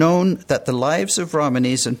 it is known that the lives of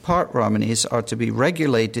Romanis and part Romanis are to be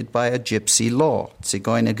regulated by a gypsy law,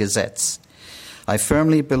 Zigeunergesetz. I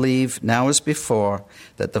firmly believe, now as before,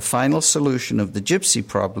 that the final solution of the gypsy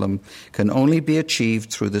problem can only be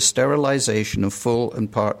achieved through the sterilization of full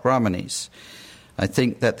and part Romanis. I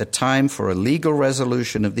think that the time for a legal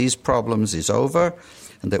resolution of these problems is over,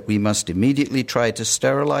 and that we must immediately try to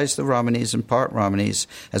sterilize the Romanis and part Romanis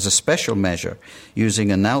as a special measure,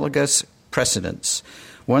 using analogous precedents.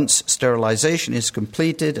 Once sterilization is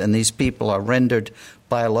completed and these people are rendered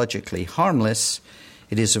biologically harmless,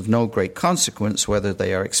 it is of no great consequence whether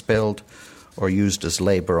they are expelled or used as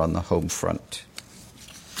labor on the home front.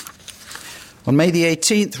 On May the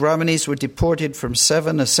 18th, Romanis were deported from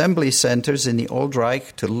 7 assembly centers in the Old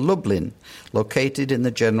Reich to Lublin, located in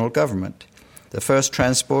the general government. The first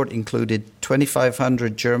transport included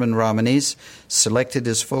 2,500 German Romanis, selected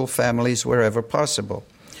as full families wherever possible.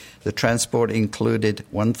 The transport included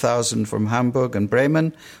 1,000 from Hamburg and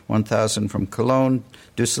Bremen, 1,000 from Cologne,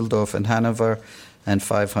 Düsseldorf and Hanover, and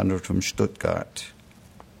 500 from Stuttgart.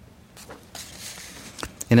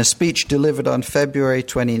 In a speech delivered on February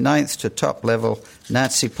 29th to top-level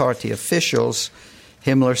Nazi Party officials,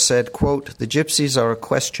 Himmler said, quote, "The gypsies are a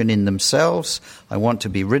question in themselves. I want to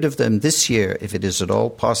be rid of them this year if it is at all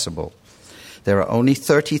possible. There are only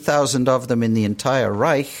 30,000 of them in the entire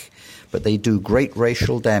Reich, but they do great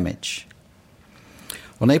racial damage."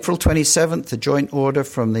 On April 27th, a joint order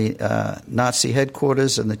from the Nazi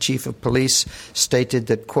headquarters and the chief of police stated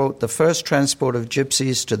that, quote, "The first transport of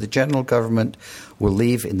gypsies to the general government will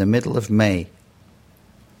leave in the middle of May."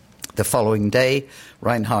 The following day,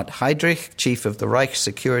 Reinhard Heydrich, chief of the Reich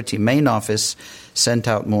Security Main Office, sent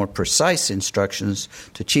out more precise instructions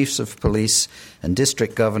to chiefs of police and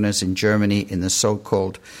district governors in Germany in the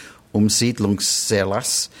so-called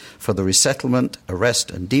Umsiedlungserlass for the resettlement, arrest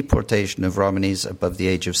and deportation of Romanis above the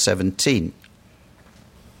age of 17.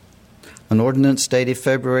 An ordinance dated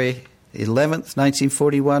February 11th,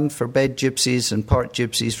 1941 forbade gypsies and part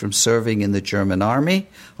gypsies from serving in the German army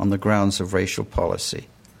on the grounds of racial policy.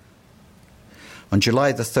 On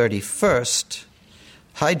July the 31st,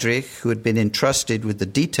 Heydrich, who had been entrusted with the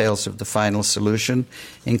details of the final solution,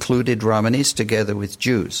 included Romanis together with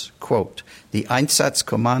Jews. Quote, "The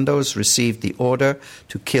Einsatzkommandos received the order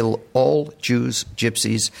to kill all Jews,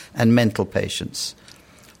 gypsies, and mental patients."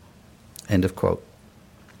 End of quote.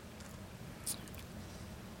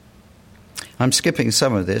 I'm skipping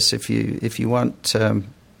some of this. If you want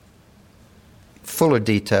fuller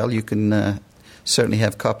detail, you can certainly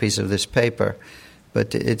have copies of this paper,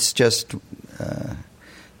 but it's just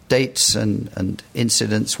dates and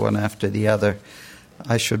incidents one after the other.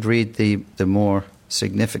 I should read the more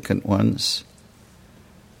significant ones.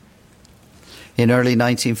 In early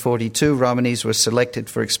 1942, Romanis were selected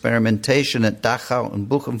for experimentation at Dachau and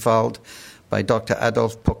Buchenwald by Dr.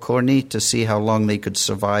 Adolf Pokorny to see how long they could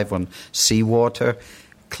survive on seawater,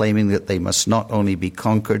 claiming that they must not only be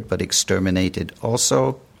conquered but exterminated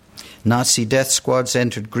also. Nazi death squads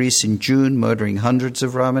entered Greece in June, murdering hundreds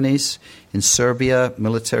of Romanis. In Serbia,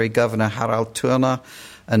 military governor Harald Turner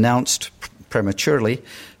announced prematurely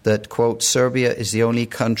that, quote, "Serbia is the only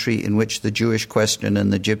country in which the Jewish question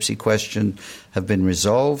and the Gypsy question have been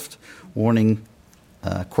resolved," warning,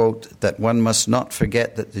 quote, "that one must not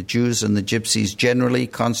forget that the Jews and the Gypsies generally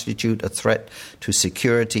constitute a threat to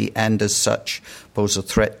security and, as such, pose a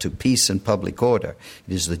threat to peace and public order.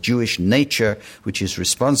 It is the Jewish nature which is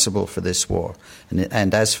responsible for this war.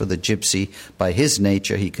 And as for the Gypsy, by his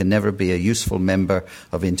nature he can never be a useful member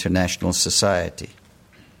of international society."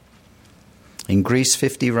 In Greece,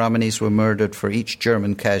 50 Romanis were murdered for each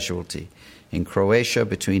German casualty. In Croatia,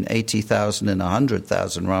 between 80,000 and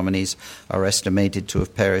 100,000 Romanis are estimated to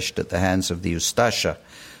have perished at the hands of the Ustasha,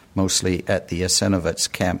 mostly at the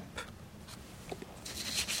Jasenovac camp.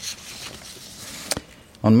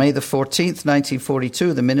 On May the 14th,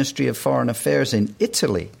 1942, the Ministry of Foreign Affairs in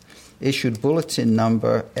Italy issued bulletin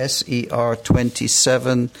number SER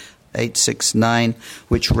 27869,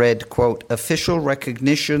 which read, quote, "Official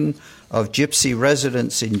recognition of Gypsy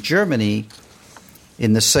residents in Germany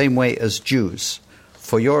in the same way as Jews.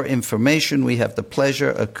 For your information, we have the pleasure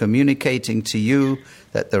of communicating to you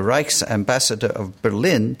that the Reich's ambassador of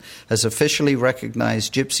Berlin has officially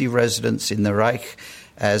recognized Gypsy residents in the Reich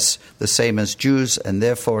as the same as Jews, and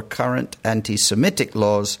therefore current anti-Semitic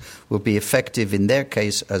laws will be effective in their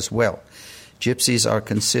case as well. Gypsies are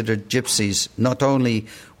considered gypsies not only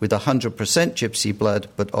with 100% gypsy blood,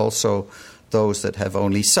 but also those that have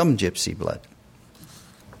only some gypsy blood."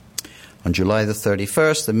 On July the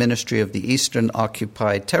 31st, the Ministry of the Eastern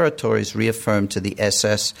Occupied Territories reaffirmed to the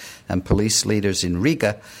SS and police leaders in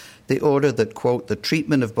Riga the order that, quote, "the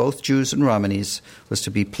treatment of both Jews and Romanis was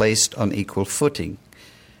to be placed on equal footing."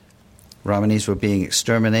 Romanis were being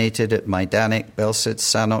exterminated at Majdanek, Belsit,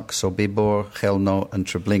 Sanok, Sobibor, Chelno, and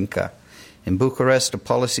Treblinka. In Bucharest, a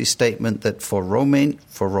policy statement that for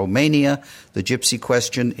Romania, the Gypsy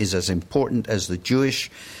question is as important as the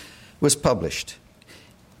Jewish was published.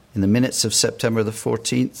 In the minutes of September the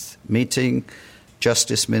 14th meeting,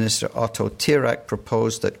 Justice Minister Otto Tirak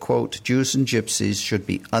proposed that, quote, "Jews and Gypsies should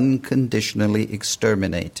be unconditionally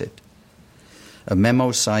exterminated." A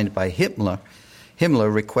memo signed by Himmler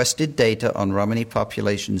requested data on Romani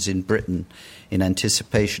populations in Britain in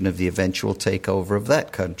anticipation of the eventual takeover of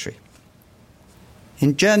that country.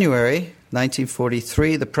 In January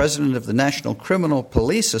 1943, the president of the National Criminal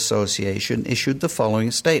Police Association issued the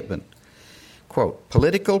following statement, quote,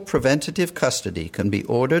 political preventative custody can be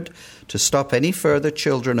ordered to stop any further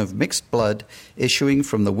children of mixed blood issuing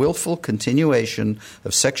from the willful continuation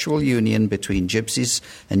of sexual union between gypsies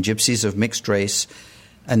and gypsies of mixed race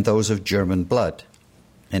and those of German blood,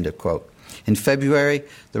 end of quote. In February,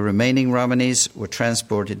 the remaining Romanis were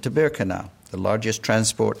transported to Birkenau. The largest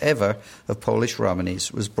transport ever of Polish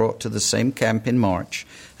Romanis was brought to the same camp in March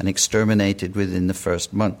and exterminated within the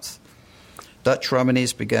first month. Dutch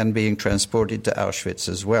Romanis began being transported to Auschwitz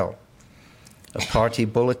as well. A party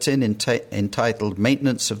bulletin entitled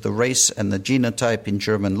Maintenance of the Race and the Genotype in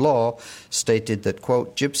German Law stated that,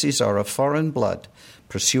 quote, gypsies are of foreign blood,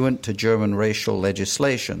 pursuant to German racial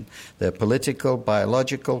legislation. Their political,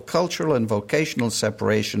 biological, cultural, and vocational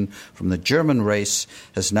separation from the German race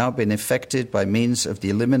has now been effected by means of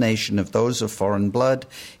the elimination of those of foreign blood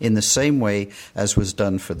in the same way as was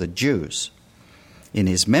done for the Jews. In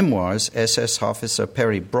his memoirs, SS officer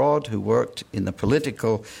Perry Broad, who worked in the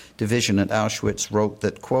political division at Auschwitz, wrote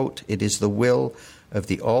that, quote, it is the will of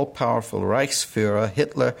the all-powerful Reichsführer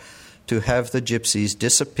Hitler to have the gypsies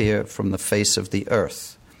disappear from the face of the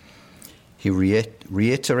earth. He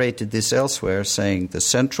reiterated this elsewhere, saying the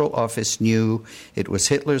Central Office knew it was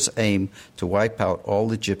Hitler's aim to wipe out all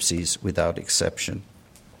the gypsies without exception.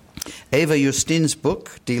 Eva Justin's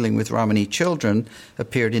book, dealing with Romani children,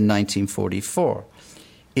 appeared in 1944.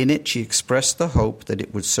 In it, she expressed the hope that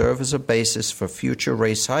it would serve as a basis for future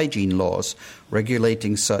race hygiene laws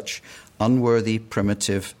regulating such unworthy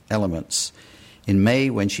primitive elements. In May,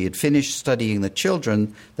 when she had finished studying the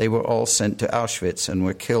children, they were all sent to Auschwitz and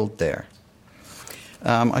were killed there.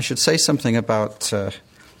 I should say something about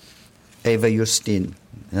Eva Justin.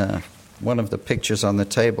 One of the pictures on the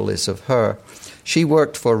table is of her. She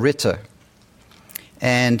worked for Ritter,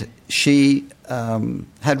 and she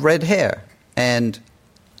had red hair and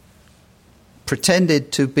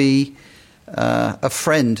pretended to be a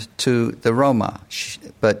friend to the Roma,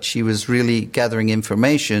 but she was really gathering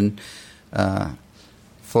information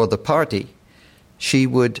for the party. She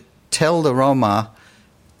would tell the Roma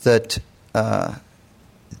that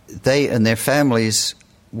they and their families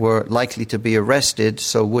were likely to be arrested,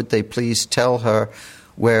 so would they please tell her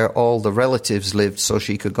where all the relatives lived so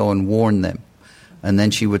she could go and warn them. And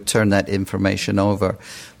then she would turn that information over.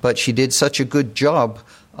 But she did such a good job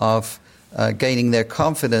of gaining their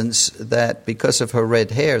confidence that because of her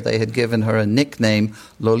red hair, they had given her a nickname,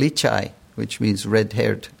 Lolichai, which means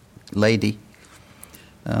red-haired lady.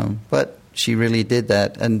 But she really did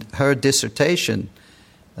that. And her dissertation,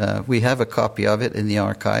 we have a copy of it in the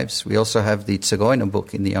archives. We also have the Zigeuner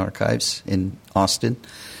book in the archives in Austin.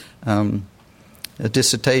 A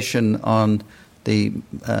dissertation on the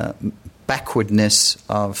backwardness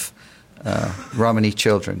of Romani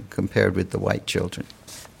children compared with the white children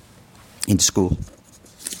in school.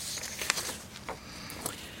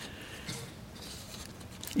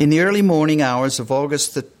 In the early morning hours of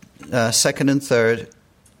August the 2nd and 3rd,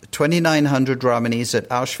 2,900 Romanis at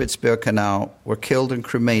Auschwitz-Birkenau were killed and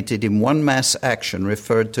cremated in one mass action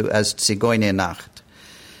referred to as Zigeunernacht.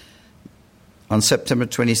 On September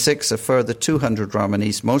 26, a further 200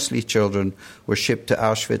 Romanis, mostly children, were shipped to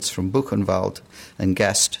Auschwitz from Buchenwald and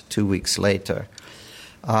gassed 2 weeks later.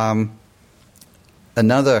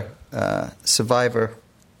 Another survivor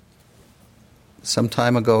some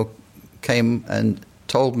time ago came and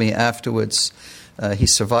told me afterwards he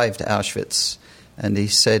survived Auschwitz, and he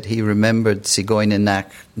said he remembered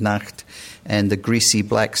Zigeunernacht and the greasy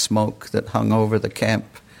black smoke that hung over the camp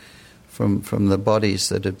from the bodies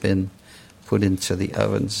that had been put into the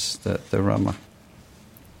ovens, the Roma.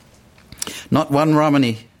 Not one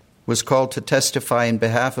Romani was called to testify in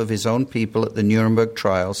behalf of his own people at the Nuremberg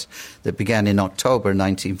trials that began in October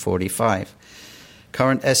 1945.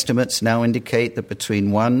 Current estimates now indicate that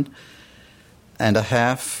between 1.5 and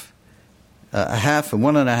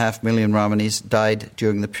 1.5 million Romanis died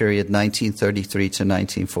during the period 1933 to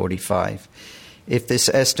 1945. If this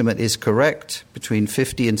estimate is correct, between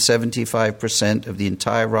 50 and 75% of the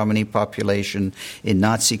entire Romani population in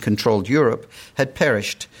Nazi-controlled Europe had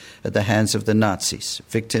perished at the hands of the Nazis,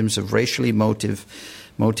 victims of racially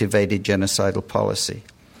motivated genocidal policy.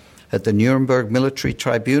 At the Nuremberg military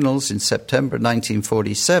tribunals in September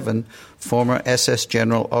 1947, former SS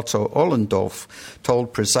General Otto Ollendorf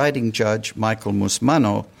told presiding judge Michael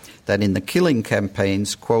Musmano that in the killing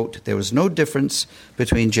campaigns, quote, there was no difference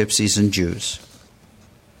between gypsies and Jews.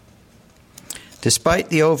 Despite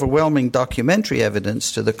the overwhelming documentary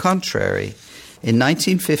evidence to the contrary, in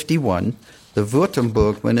 1951, the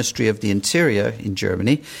Württemberg Ministry of the Interior in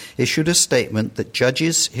Germany issued a statement that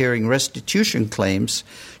judges hearing restitution claims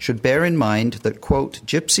should bear in mind that, quote,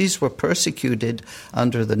 gypsies were persecuted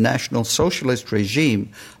under the National Socialist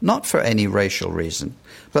regime not for any racial reason,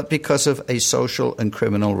 but because of a social and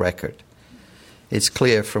criminal record. It's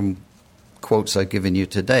clear from quotes I've given you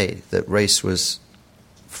today that race was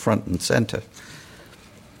front and center.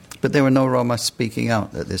 But there were no Roma speaking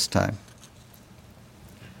out at this time.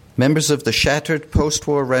 Members of the shattered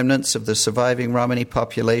post-war remnants of the surviving Romani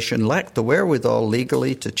population lacked the wherewithal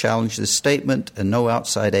legally to challenge this statement, and no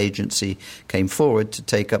outside agency came forward to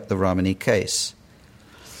take up the Romani case.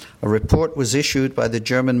 A report was issued by the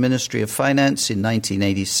German Ministry of Finance in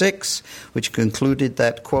 1986, which concluded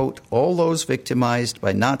that, quote, all those victimized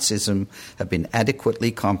by Nazism have been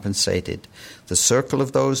adequately compensated. The circle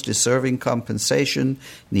of those deserving compensation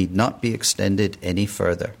need not be extended any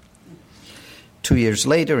further. 2 years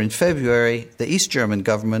later, in February, the East German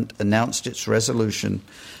government announced its resolution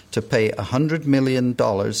to pay $100 million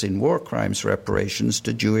in war crimes reparations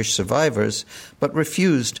to Jewish survivors, but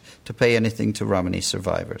refused to pay anything to Romani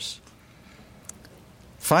survivors.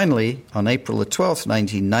 Finally, on April 12,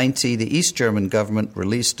 1990, the East German government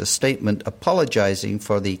released a statement apologizing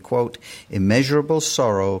for the, quote, immeasurable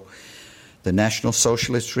sorrow the National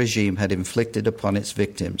Socialist regime had inflicted upon its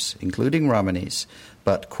victims, including Romanis,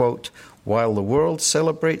 but, quote, while the world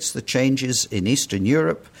celebrates the changes in Eastern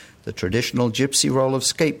Europe, the traditional gypsy role of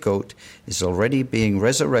scapegoat is already being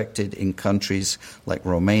resurrected in countries like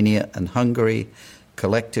Romania and Hungary.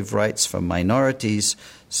 Collective rights for minorities,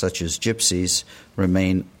 such as gypsies,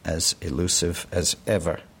 remain as elusive as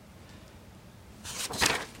ever.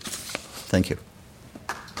 Thank you.